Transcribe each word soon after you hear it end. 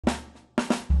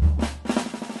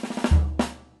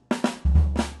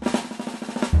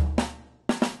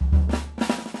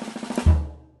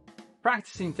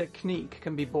practicing technique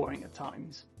can be boring at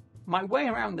times. My way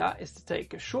around that is to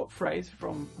take a short phrase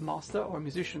from a master or a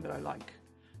musician that I like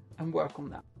and work on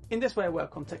that. In this way I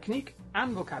work on technique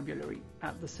and vocabulary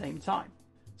at the same time.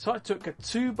 So I took a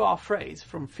 2-bar phrase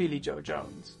from Philly Joe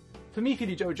Jones. For me,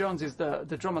 Philly Joe Jones is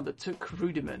the drummer that took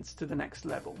Rudiments to the next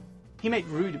level. He made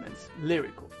Rudiments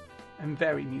lyrical and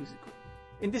very musical.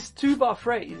 In this 2-bar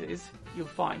phrases, you'll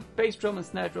find bass drum and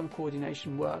snare drum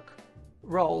coordination work,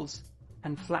 rolls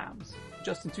and flams,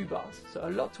 just in 2 bars. So a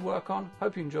lot to work on.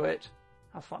 Hope you enjoy it.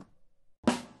 Have fun.